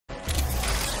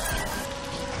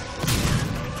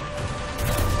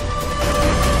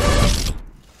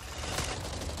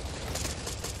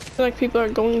feel like people are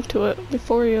going to it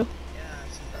before you.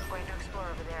 Going to explore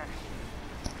over there.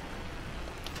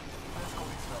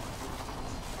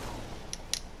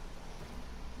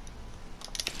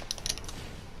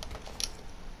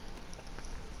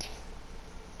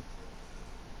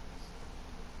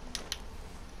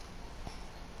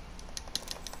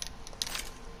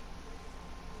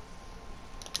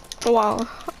 Wow,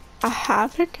 a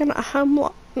havoc and a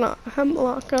hemlock, not a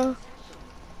hemlock.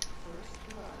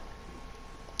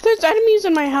 There's enemies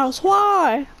in my house.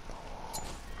 Why?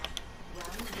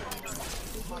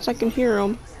 Cause I can hear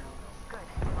them. Good.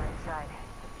 We're inside.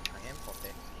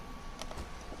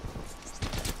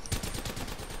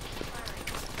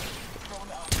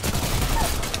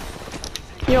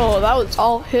 Yo, that was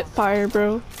all hip fire,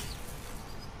 bro.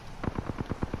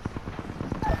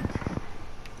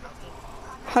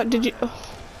 How did you? Oh.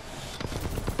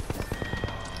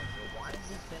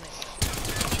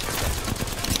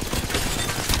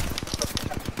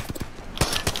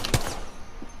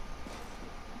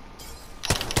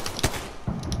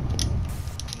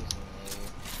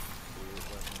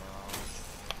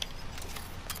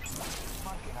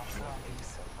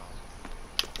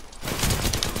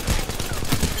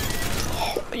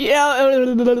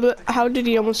 Yeah, how did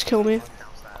he almost kill me?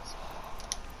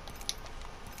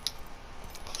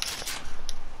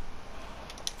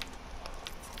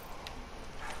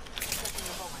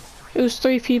 It was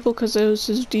 3 people because it was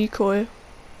his decoy.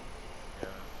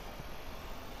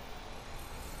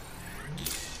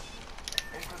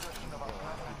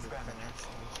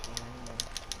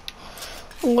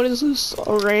 What is this,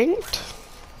 ranked?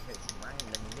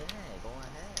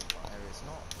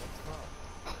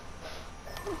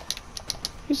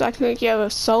 He's acting like you have a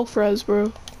self-res,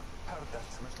 bro.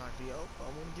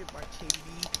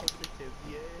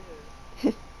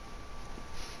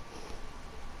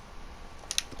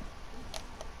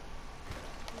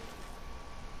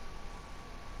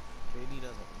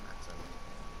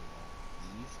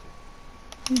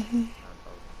 Mm-hmm.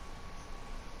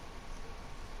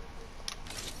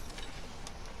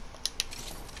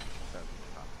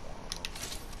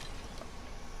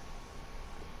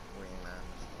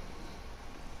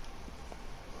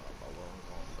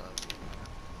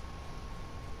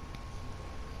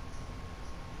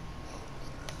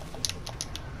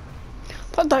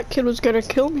 Thought that kid was gonna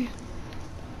kill me.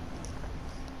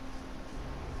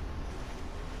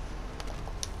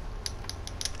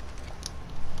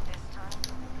 This time,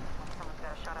 someone's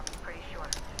got a shot up, I'm pretty sure.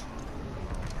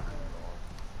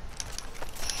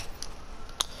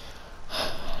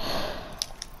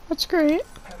 That's great.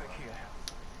 I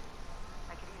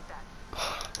could use that.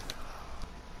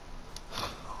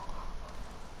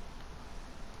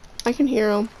 I can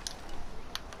hear him.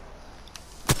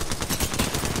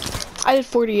 I did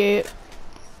 48.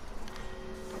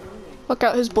 Look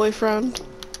out his boyfriend.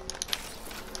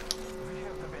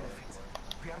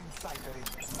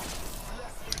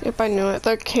 Yep, I knew it.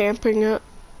 They're camping it.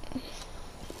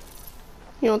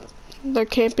 You know, they're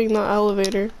camping the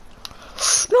elevator.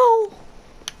 No!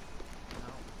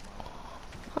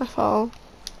 I fall.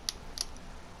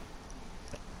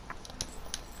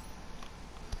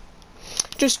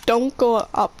 Just don't go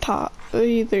up top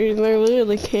either. They're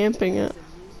literally camping it.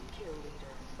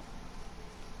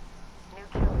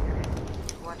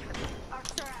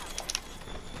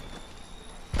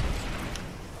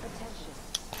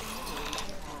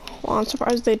 Well, I'm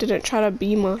surprised they didn't try to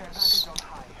beam us.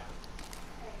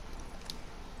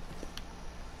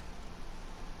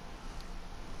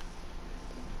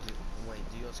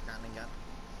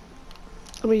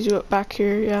 Let me do it back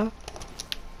here, yeah.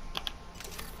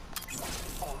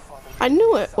 I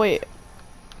knew it, wait.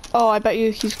 Oh, I bet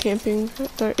you he's camping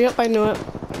right there. Yep, I knew it.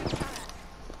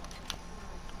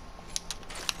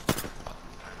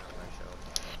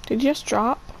 Did you just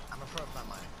drop?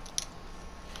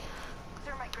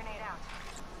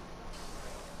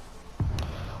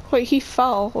 Wait, he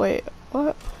fell. Wait,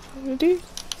 what? Did he?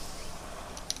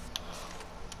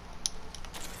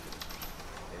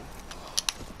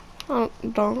 I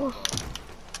don't know.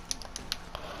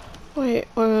 Wait.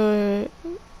 It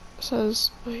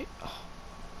says, wait.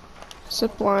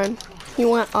 Zip line. He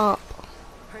went up.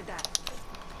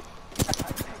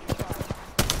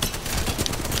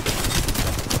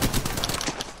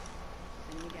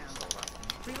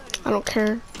 I don't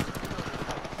care.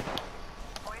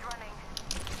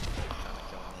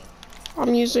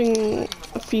 I'm using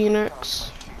a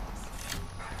Phoenix.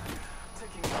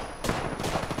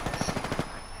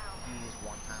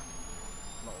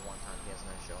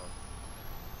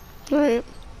 Alright.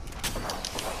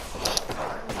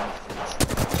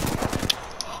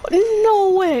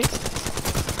 No way!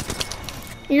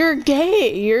 You're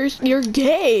gay. You're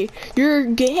gay. You're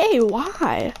gay.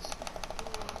 Why?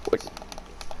 What?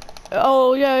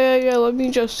 Oh yeah. Let me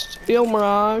just feel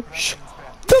Mirage.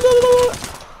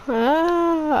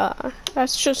 Ah,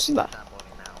 that's just that.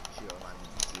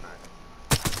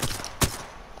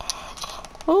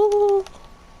 Oh,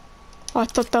 I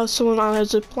thought that was someone on a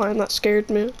zip line. That scared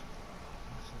me.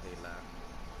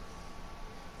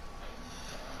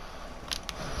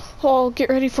 Oh, get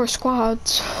ready for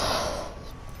squads.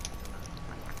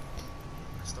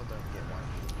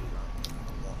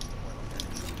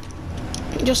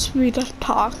 Just be the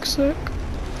toxic.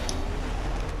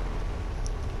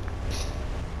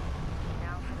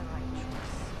 Now for the right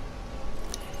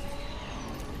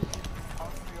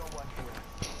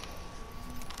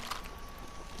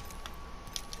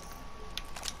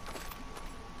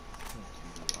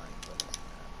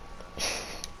choice.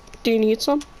 Do you need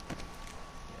some?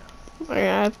 I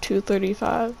have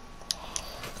 235.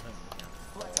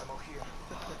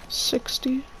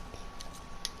 60.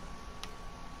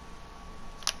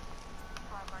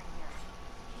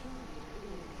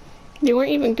 They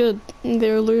weren't even good. They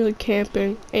were literally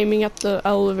camping, aiming at the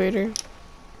elevator.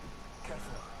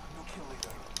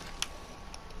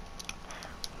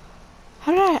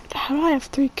 How do I have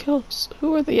 3 kills?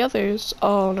 Who are the others?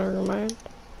 Oh, never mind.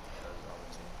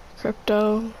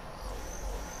 Crypto.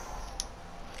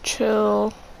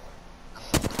 Chill.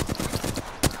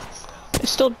 It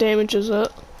still damages it.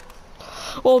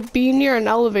 Well, be near an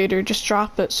elevator, just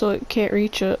drop it so it can't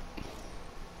reach it.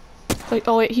 Like,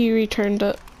 oh wait, he returned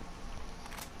it.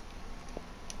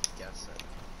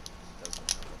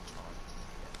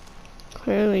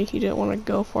 Clearly, he didn't want to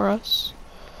go for us.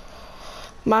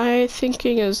 My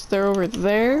thinking is they're over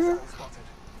there.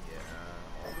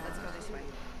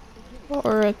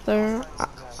 Or right there.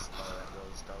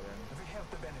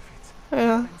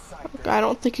 Yeah. I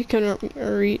don't think you can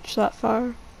reach that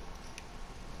far.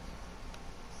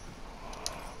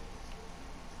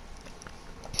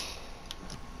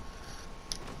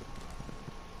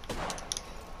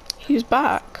 He's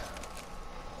back.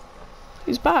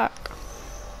 He's back.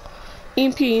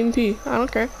 EMP. I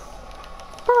don't care.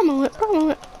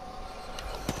 Promo it.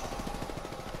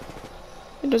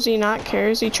 Does he not care?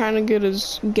 Is he trying to get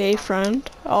his gay friend?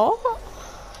 Oh.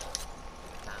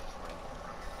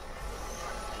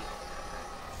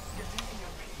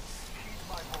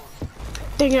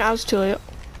 Dang it, I was too late.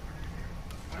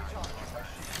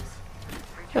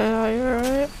 Yeah, you're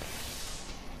right.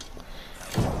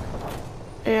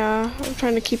 Yeah, I'm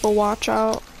trying to keep a watch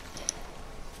out.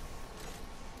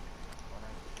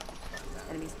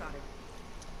 Enemy spotted.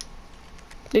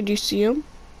 Did you see him?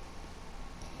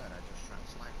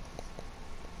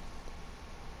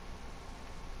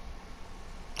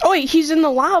 Oh wait, he's in the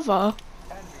lava.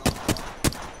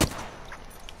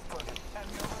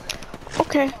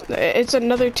 Okay, it's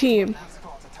another team.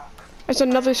 It's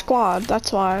another squad,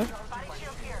 that's why.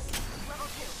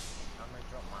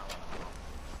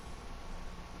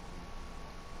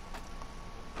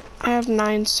 I have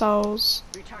 9 cells.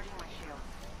 Recharging my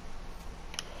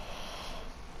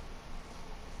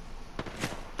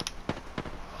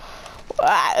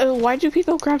shield. Why do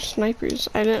people grab snipers?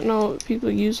 I didn't know people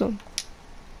use them.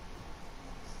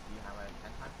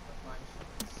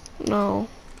 No.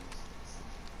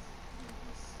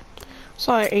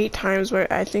 Saw it 8 times,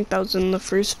 but I think that was in the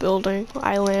first building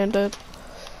I landed.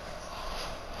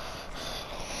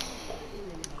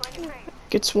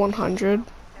 Gets 100.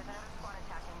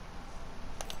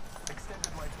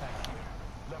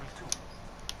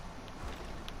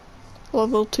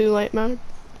 Level 2 light mag.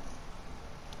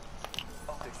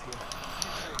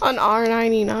 An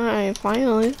R99,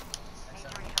 finally.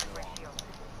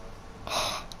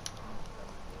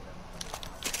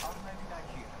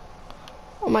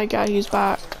 Oh my god, he's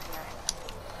back.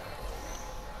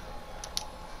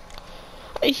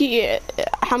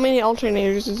 How many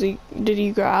alternators did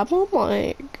he grab him?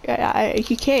 Like,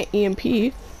 he can't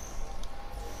EMP.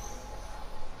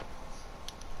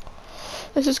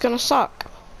 This is gonna suck.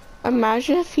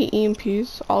 Imagine if he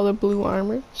EMPs all the blue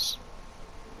armors.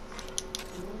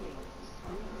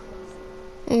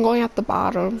 I'm going at the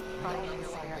bottom.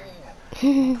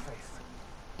 Am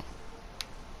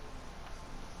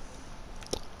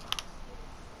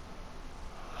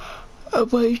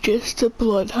I just a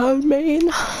bloodhound main?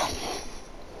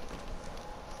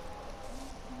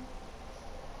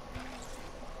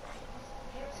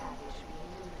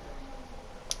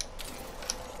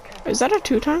 Is that a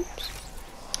 2 times?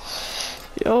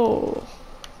 Yo.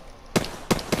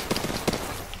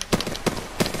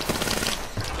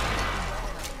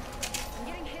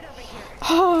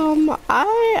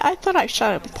 I thought I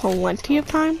shot him plenty of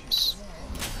times.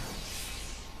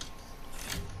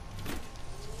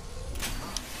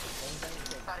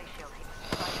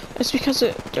 It's because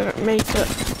it didn't make it.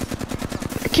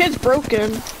 The kid's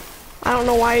broken. I don't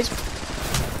know why he's...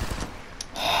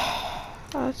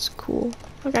 That's cool.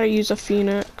 I gotta use a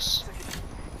Phoenix.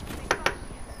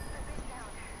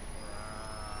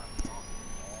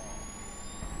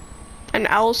 An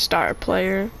All-Star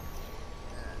player.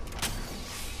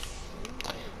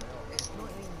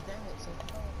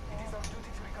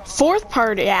 Fourth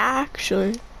party,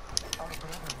 actually.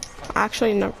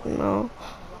 Actually, never know.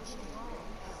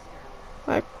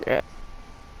 Like, yeah.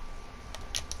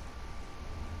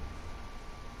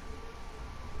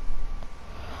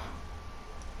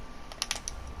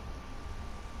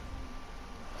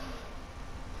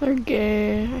 They're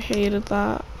gay. I hated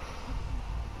that.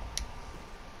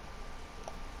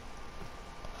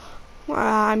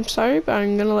 I'm sorry, but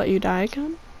I'm gonna let you die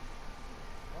again.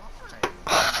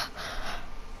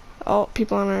 Oh,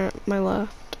 people on my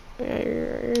left. Yeah,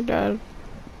 you're dead.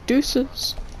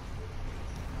 Deuces.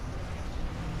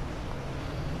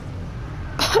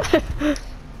 I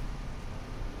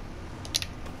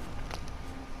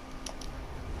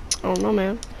don't know,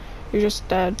 man. You're just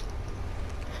dead.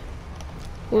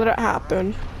 Let it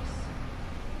happen.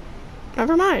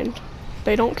 Never mind.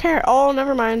 They don't care. Oh,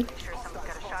 never mind. Sure someone's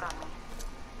got a shot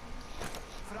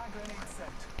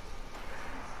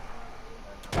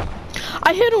on me.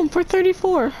 I hit him for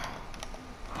 34.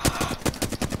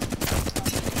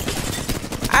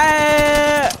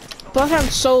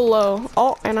 Bloodhound's so low.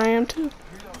 Oh, and I am too.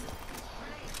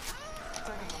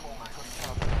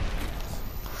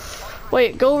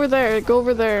 Wait, go over there. Go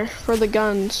over there for the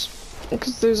guns.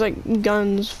 Because there's like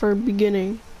guns for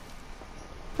beginning.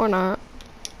 Or not.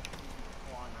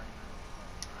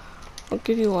 I'll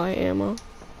give you light ammo.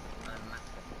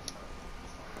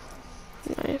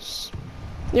 Nice.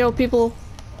 Yo, people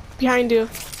behind you.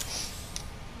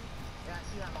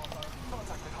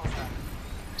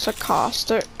 It's a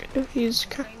caustic. He's.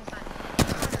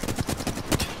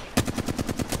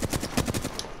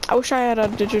 I wish I had a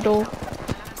digital.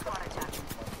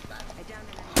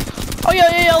 Oh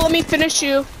yeah, let me finish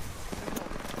you.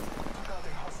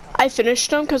 I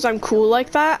finished him because I'm cool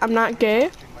like that. I'm not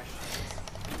gay.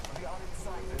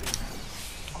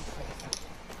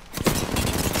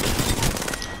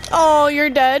 Oh, you're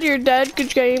dead. You're dead.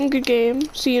 Good game. Good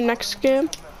game. See you next game.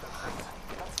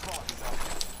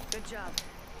 Good job.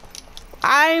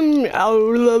 I'm.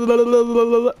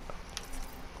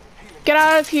 Get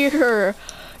out of here.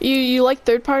 You like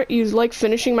third part? You like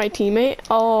finishing my teammate?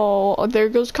 Oh, there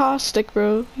goes Caustic,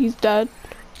 bro. He's dead.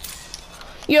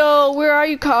 Yo, where are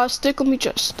you, Caustic? Let me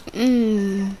just.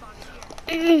 I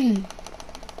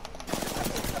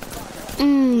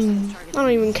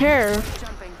don't even care.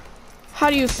 How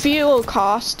do you feel,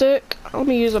 Caustic? Let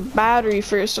me use a battery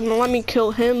first, and then let me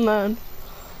kill him then.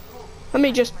 Let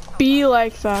me just be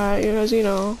like that, because, you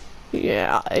know,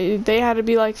 yeah, they had to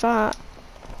be like that.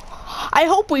 I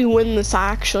hope we win this,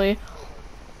 actually.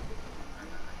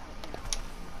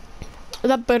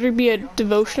 That better be a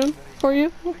devotion for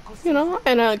you, you know,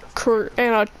 and a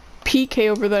PK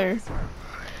over there.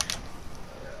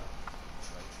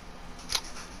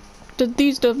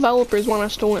 These developers want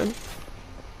us to win.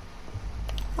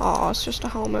 Oh, it's just a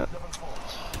helmet.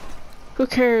 Who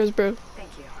cares, bro? Thank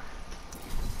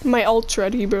you. My ult's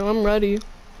ready, bro. I'm ready.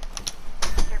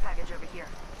 Care package over here.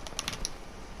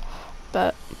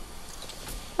 Bet.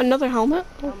 Another helmet?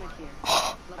 Helmet here.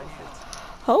 Level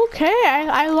 50. Okay,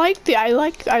 I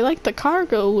like the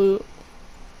cargo loot.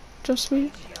 Just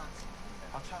me.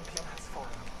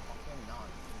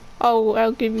 Oh,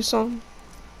 I'll give you some.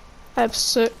 I have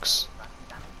 6.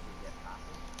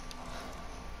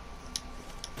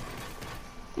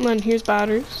 And then here's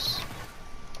batteries.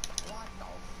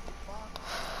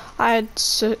 I had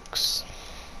 6.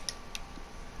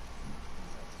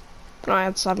 No, I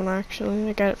had 7 actually.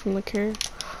 I got it from the care.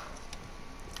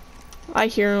 I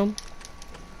hear him.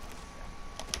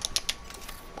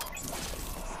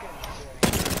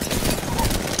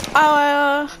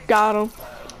 Got him.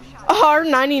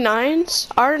 R99s?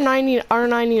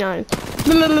 R99.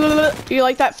 You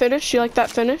like that finish? You like that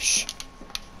finish?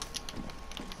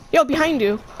 Yo, behind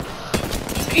you.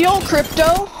 Yo,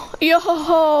 Crypto.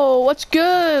 Yo, what's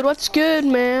good? What's good,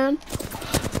 man?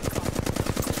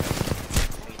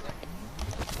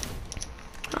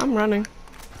 I'm running.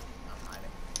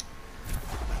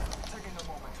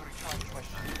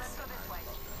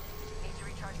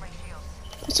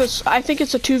 I think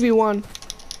it's a 2v1.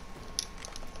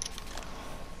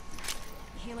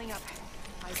 Healing up.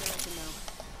 I will let you know.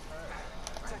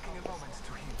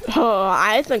 Oh,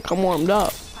 I think I'm warmed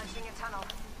up. Punching a tunnel.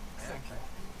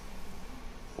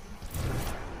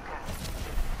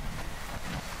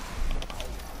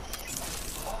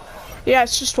 Yeah,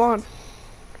 it's just one.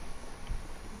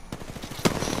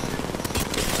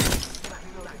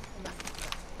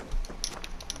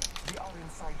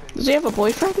 Does he have a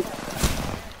boyfriend?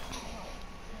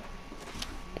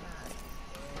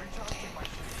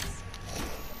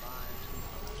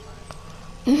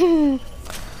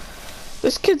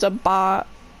 This kid's a bot.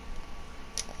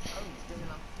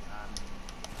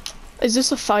 Is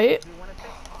this a fight?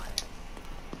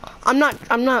 I'm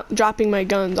not dropping my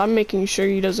guns. I'm making sure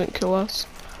he doesn't kill us.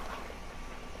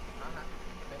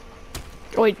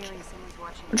 Wait,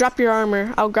 drop your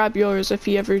armor. I'll grab yours if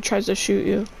he ever tries to shoot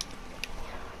you.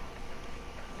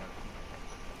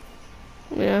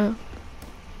 Yeah.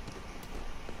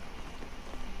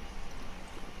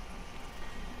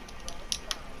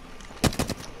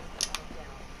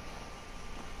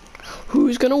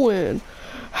 Who's gonna win?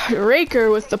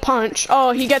 Raker with the punch.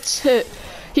 Oh, he gets hit.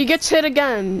 He gets hit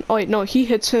again. Oh wait, no, he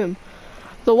hits him.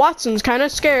 The Watson's kind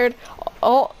of scared.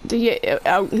 Oh,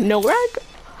 no rag.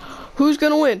 Who's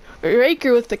gonna win?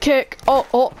 Raker with the kick.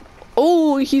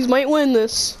 Oh, he might win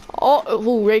this.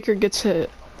 Oh, Raker gets hit.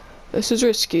 This is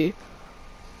risky.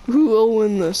 Who will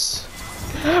win this?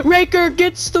 Raker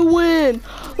gets the win.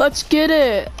 Let's get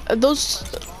it. Those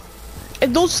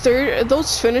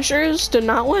finishers did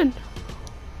not win.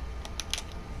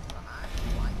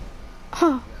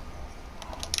 Huh.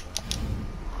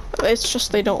 It's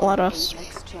just they don't let us.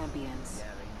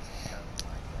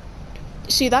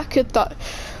 See, that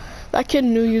kid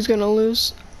knew he was gonna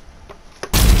lose.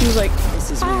 He was like,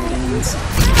 This is where it ends.